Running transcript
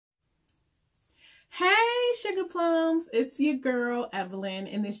Sugar Plums, it's your girl Evelyn,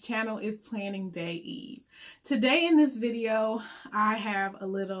 and this channel is Planning Day Eve. Today in this video, I have a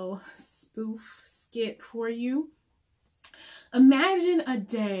little spoof skit for you. Imagine a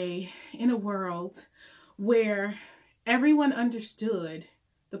day in a world where everyone understood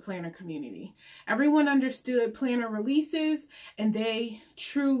the planner community. Everyone understood planner releases, and they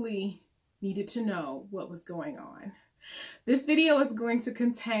truly needed to know what was going on. This video is going to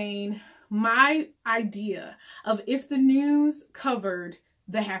contain my idea of if the news covered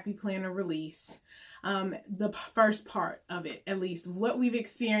the Happy Planner release, the first part of it, at least what we've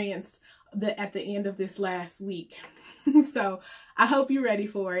experienced at the end of this last week. So I hope you're ready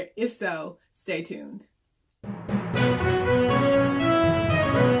for it. If so, stay tuned.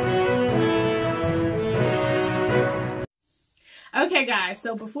 Okay guys,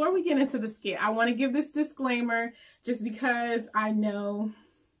 so before we get into the skit, I want to give this disclaimer just because I know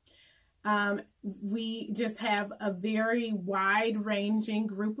we just have a very wide-ranging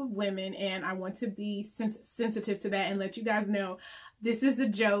group of women, and I want to be sensitive to that and let you guys know this is a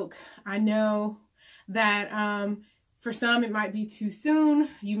joke. I know that for some it might be too soon.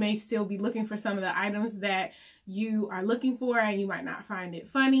 You may still be looking for some of the items that you are looking for and you might not find it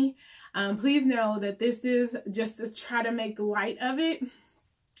funny. Please know that this is just to try to make light of it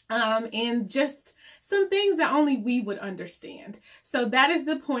and just some things that only we would understand. So that is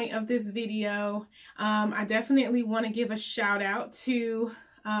the point of this video. I definitely want to give a shout out to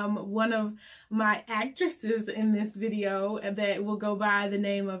one of my actresses in this video that will go by the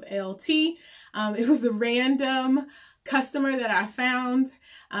name of LT. It was a random customer that I found,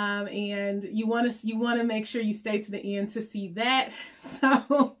 and you want to make sure you stay to the end to see that.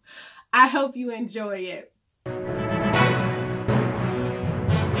 So I hope you enjoy it.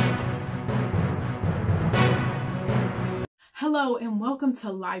 Hello and welcome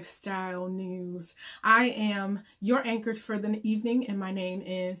to Lifestyle News. I am your anchor for the evening, and my name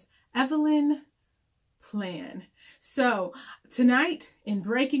is Evelyn Plan. So tonight in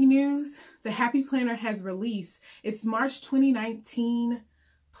breaking news, the Happy Planner has released its March 2019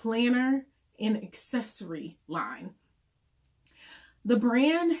 planner and accessory line. The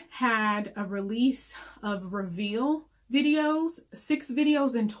brand had a release of reveal videos, 6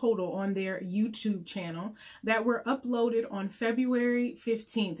 videos in total on their YouTube channel that were uploaded on February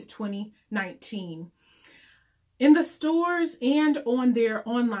 15th, 2019. In the stores and on their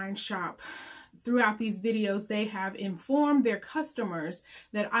online shop, throughout these videos, they have informed their customers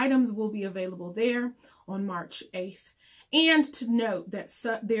that items will be available there on March 8th. And to note that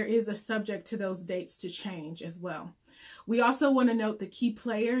there is a subject to those dates to change as well. We also want to note the key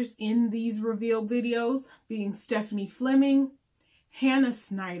players in these reveal videos being Stephanie Fleming, Hannah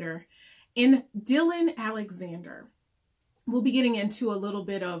Snyder, and Dylan Alexander. We'll be getting into a little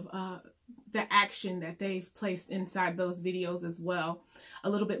bit of the action that they've placed inside those videos as well a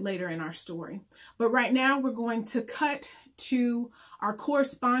little bit later in our story. But right now we're going to cut to our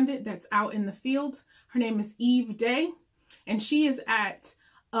correspondent that's out in the field. Her name is Eve Day, and she is at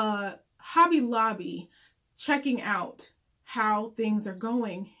Hobby Lobby checking out how things are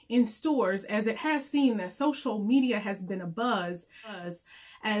going in stores, as it has seen that social media has been a buzz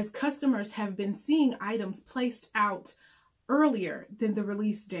as customers have been seeing items placed out earlier than the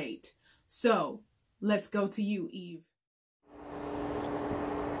release date. So let's go to you, Eve.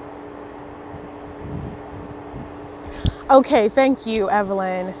 Okay, thank you,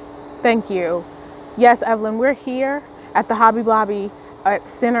 Evelyn. Thank you. Yes, Evelyn, we're here at the Hobby Lobby at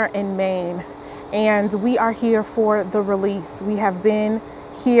Center in Maine, and we are here for the release. We have been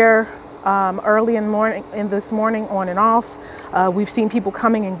here early in this morning on and off. We've seen people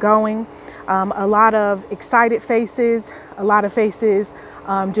coming and going, a lot of excited faces, a lot of faces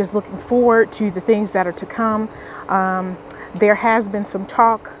just looking forward to the things that are to come. There has been some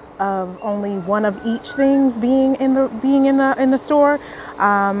talk of only one of each things being in the store,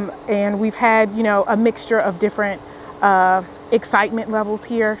 and we've had, you know, a mixture of different excitement levels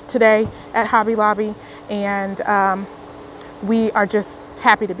here today at Hobby Lobby, and we are just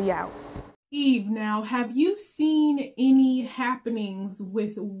happy to be out. Eve, now, have you seen any happenings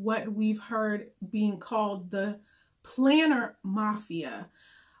with what we've heard being called the Planner Mafia,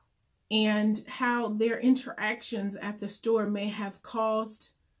 and how their interactions at the store may have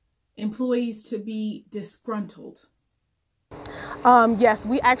caused employees to be disgruntled? Yes,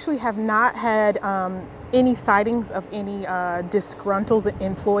 we actually have not had any sightings of any disgruntled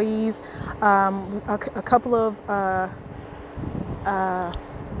employees. A couple of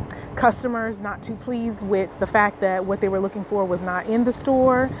customers not too pleased with the fact that what they were looking for was not in the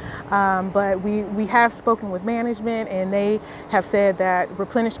store, but we have spoken with management, and they have said that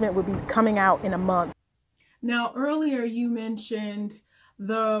replenishment will be coming out in a month. Now, earlier you mentioned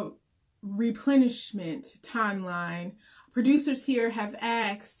the replenishment timeline. Producers here have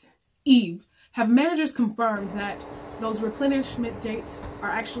asked Eve, have managers confirmed that those replenishment dates are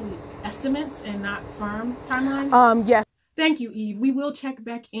actually estimates and not firm timelines? Yes. Thank you, Eve. We will check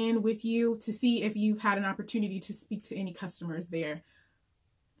back in with you to see if you've had an opportunity to speak to any customers there.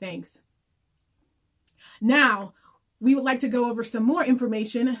 Thanks. Now, we would like to go over some more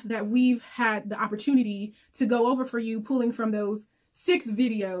information that we've had the opportunity to go over for you, pulling from those 6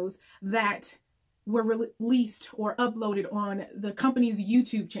 videos that were released or uploaded on the company's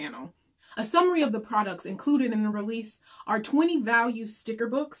YouTube channel. A summary of the products included in the release are 20 value sticker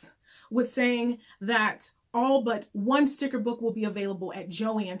books with saying that all but one sticker book will be available at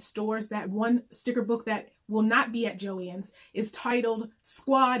Joann's stores. That one sticker book that will not be at Joann's is titled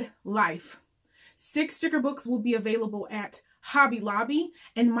Squad Life. 6 sticker books will be available at Hobby Lobby,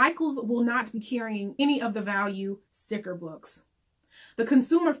 and Michael's will not be carrying any of the value sticker books. The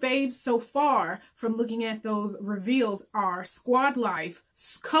consumer faves so far from looking at those reveals are Squad Life,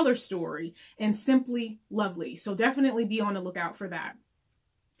 Color Story, and Simply Lovely. So definitely be on the lookout for that.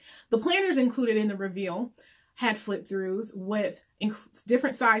 The planners included in the reveal had flip-throughs with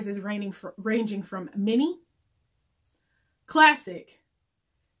different sizes ranging from mini, classic,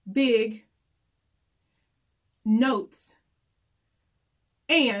 big, notes,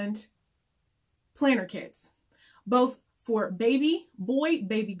 and planner kits, both for baby boy,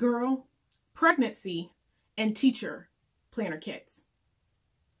 baby girl, pregnancy, and teacher planner kits.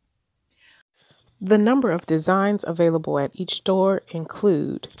 The number of designs available at each store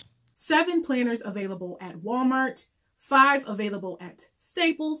include 7 planners available at Walmart, 5 available at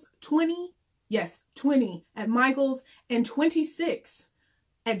Staples, 20 at Michael's, and 26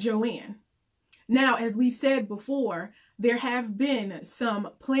 at Joann. Now, as we've said before, there have been some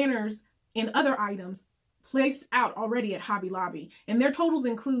planners and other items placed out already at Hobby Lobby, and their totals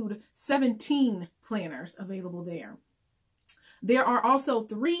include 17 planners available there. There are also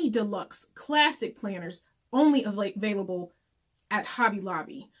 3 deluxe classic planners only available at Hobby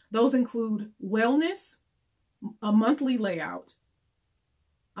Lobby. Those include Wellness, a monthly layout,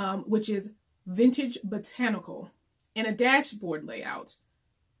 which is Vintage Botanical, and a dashboard layout,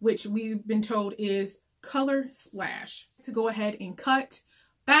 which we've been told is Color Splash. To go ahead and cut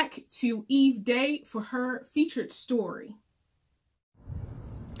back to Eve Day for her featured story.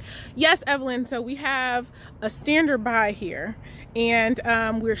 Yes, Evelyn, so we have a stander by here, and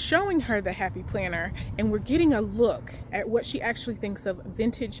we're showing her the Happy Planner, and we're getting a look at what she actually thinks of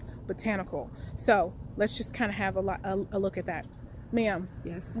Vintage Botanical. So let's just kind of have a look at that. Ma'am,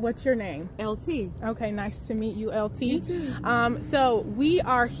 yes. What's your name? LT. Okay, nice to meet you, LT. You too. So we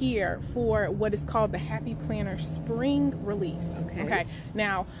are here for what is called the Happy Planner Spring Release. Okay.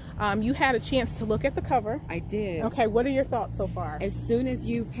 Now, you had a chance to look at the cover. I did. Okay, what are your thoughts so far? As soon as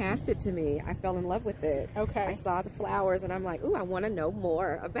you passed it to me, I fell in love with it. Okay. I saw the flowers and I'm like, ooh, I want to know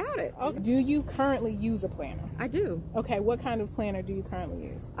more about it. Okay. Do you currently use a planner? I do. Okay, what kind of planner do you currently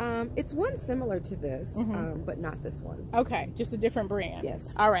use? It's one similar to this, but not this one. Okay, just a different brand. Yes.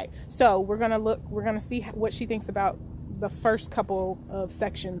 All right. So we're gonna see what she thinks about the first couple of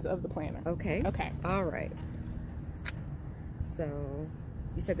sections of the planner. Okay. Okay. All right. So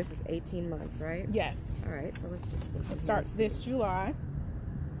you said this is 18 months, right? Yes. All right. So let's just It starts this July.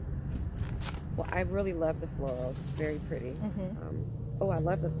 Well, I really love the florals. It's very pretty. Oh, I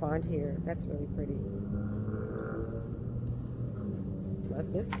love the font here. That's really pretty.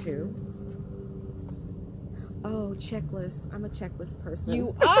 Love this too. Oh, checklist. I'm a checklist person.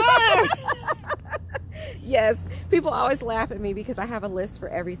 You are? Yes. People always laugh at me because I have a list for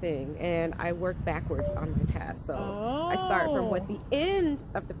everything and I work backwards on my tasks. So I start from what the end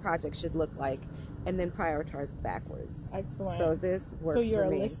of the project should look like and then prioritize backwards. Excellent. So this works for me. So you're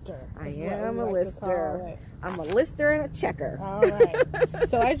a lister. I am a lister. I'm a lister and a checker. All right.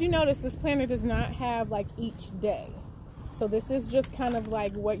 So as you notice, this planner does not have like each day. So this is just kind of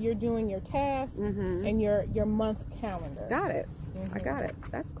like what you're doing, your tasks, and your month calendar. Got it. I got it.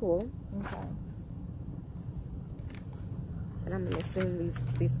 That's cool. Okay. And I'm going to assume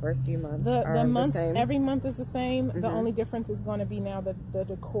these first few months are the same. Every month is the same. The only difference is going to be now the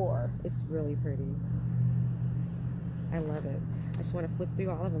decor. It's really pretty. I love it. I just want to flip through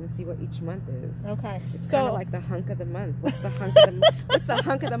all of them and see what each month is. Okay. It's kind of like the hunk of the month. What's the hunk of the What's the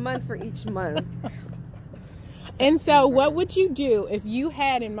hunk of the month for each month? And so what would you do if you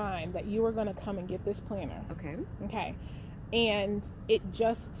had in mind that you were going to come and get this planner? Okay. Okay. And it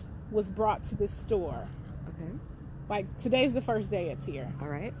just was brought to this store. Okay. Like today's the first day it's here. All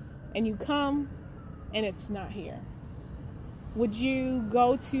right. And you come and it's not here. Would you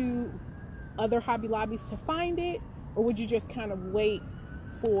go to other Hobby Lobbies to find it, or would you just kind of wait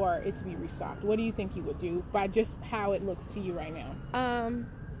for it to be restocked? What do you think you would do by just how it looks to you right now?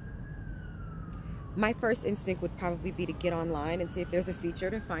 My first instinct would probably be to get online and see if there's a feature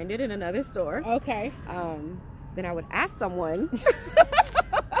to find it in another store. Okay. Then I would ask someone,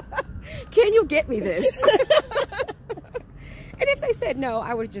 can you get me this? And if they said no,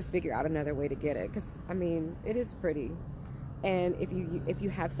 I would just figure out another way to get it, because I mean, it is pretty. And if you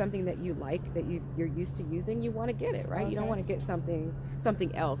have something that you like, that you're used to using, you want to get it, right? Okay. You don't want to get something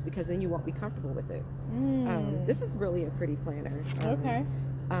else, because then you won't be comfortable with it. This is really a pretty planner. Okay.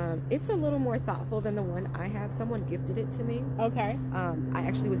 It's a little more thoughtful than the one I have. Someone gifted it to me. Okay. I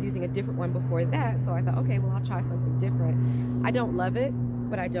actually was using a different one before that, so I thought, okay, well, I'll try something different. I don't love it,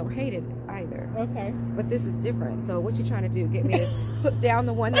 but I don't hate it either. Okay. But this is different. So what you trying to do? Get me to put down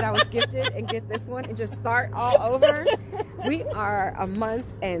the one that I was gifted and get this one and just start all over? We are a month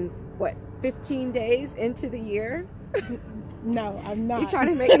and, what, 15 days into the year? No, I'm not. You're trying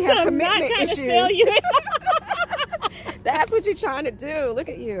to make me have commitment I'm not trying issues. to tell you. That's what you're trying to do. Look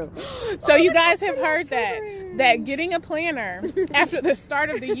at you. So you guys have heard that getting a planner after the start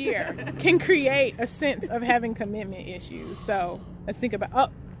of the year can create a sense of having commitment issues. So let's think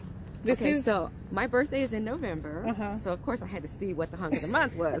about, so my birthday is in November. So of course I had to see what the hunk of the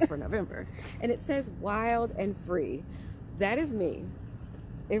month was for November. And it says wild and free. That is me.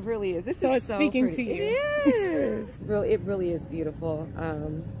 It really is. This is so speaking pretty. to you. It is. It really is beautiful.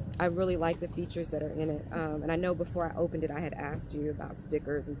 I really like the features that are in it. And I know before I opened it, I had asked you about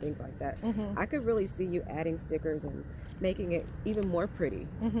stickers and things like that. I could really see you adding stickers and making it even more pretty.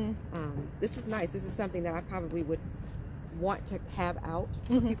 This is nice. This is something that I probably would want to have out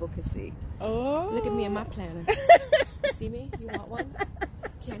so people can see. Oh. Look at me and my planner. See me? You want one?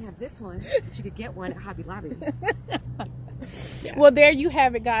 Can't have this one, but you could get one at Hobby Lobby. Yeah. Well, there you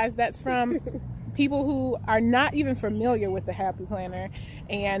have it, guys. That's from people who are not even familiar with the Happy Planner,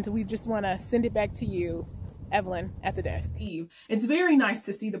 and we just want to send it back to you, Evelyn, at the desk. Eve, it's very nice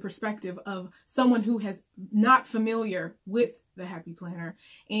to see the perspective of someone who has not familiar with the Happy Planner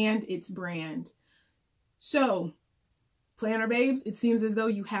and its brand. So, Planner babes, it seems as though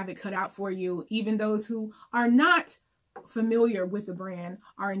you have it cut out for you. Even those who are not familiar with the brand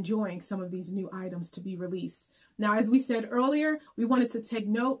are enjoying some of these new items to be released. Now, as we said earlier, we wanted to take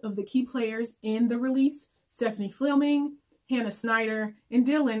note of the key players in the release: Stephanie Fleming, Hannah Snyder, and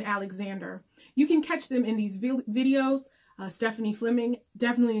Dylan Alexander. You can catch them in these videos. Stephanie Fleming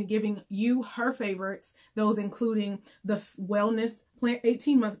definitely giving you her favorites, those including the Wellness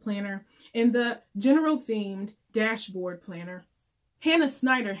 18-month planner and the general themed dashboard planner. Hannah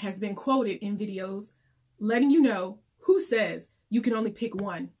Snyder has been quoted in videos letting you know who says you can only pick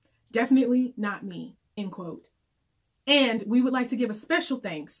one. Definitely not me, end quote. And we would like to give a special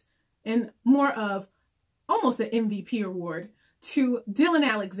thanks and more of almost an MVP award to Dylan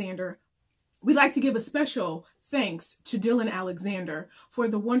Alexander. We'd like to give a special thanks to Dylan Alexander for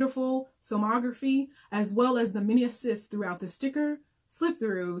the wonderful filmography, as well as the many assists throughout the sticker,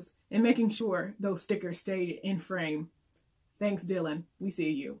 flip-throughs, and making sure those stickers stayed in frame. Thanks, Dylan. We see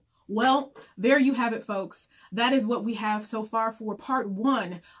you. Well, there you have it, folks. That is what we have so far for part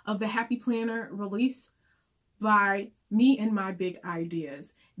 1 of the Happy Planner release by me and my big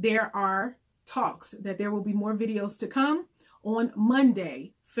ideas. There are talks that there will be more videos to come on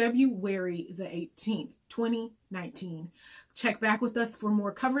Monday, February the 18th, 2019. Check back with us for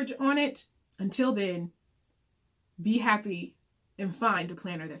more coverage on it. Until then, be happy and find a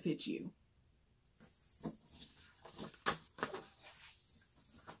planner that fits you.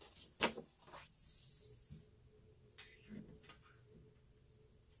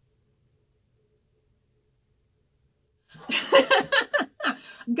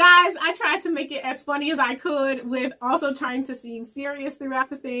 Guys, I tried to make it as funny as I could with also trying to seem serious throughout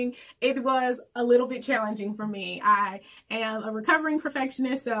the thing. It was a little bit challenging for me. I am a recovering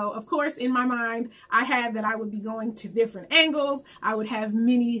perfectionist, so of course in my mind I had that I would be going to different angles. I would have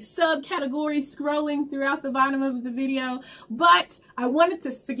many subcategories scrolling throughout the bottom of the video, but I wanted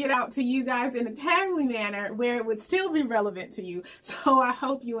to get out to you guys in a timely manner where it would still be relevant to you. So I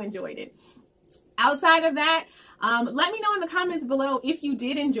hope you enjoyed it. Outside of that, let me know in the comments below if you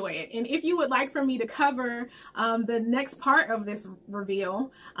did enjoy it and if you would like for me to cover the next part of this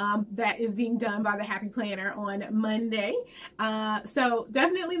reveal that is being done by the Happy Planner on Monday. So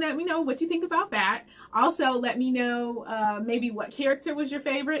definitely let me know what you think about that. Also, let me know maybe what character was your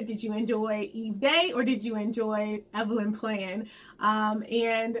favorite. Did you enjoy Eve Day or did you enjoy Evelyn Plan?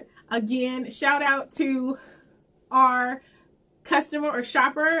 And again, shout out to our customer or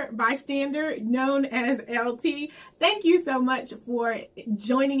shopper, bystander, known as LT, thank you so much for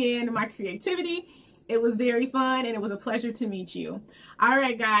joining in my creativity. It was very fun and it was a pleasure to meet you. All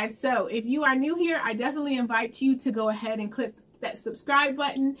right, guys. So if you are new here, I definitely invite you to go ahead and click that subscribe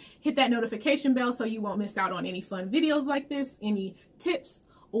button, hit that notification bell so you won't miss out on any fun videos like this, any tips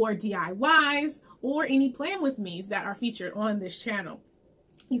or DIYs, or any plan with me's that are featured on this channel.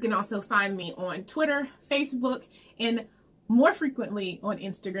 You can also find me on Twitter, Facebook, and more frequently on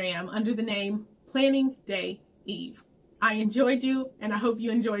Instagram under the name Planning Day Eve. I enjoyed you and I hope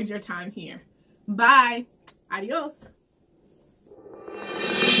you enjoyed your time here. Bye. Adios.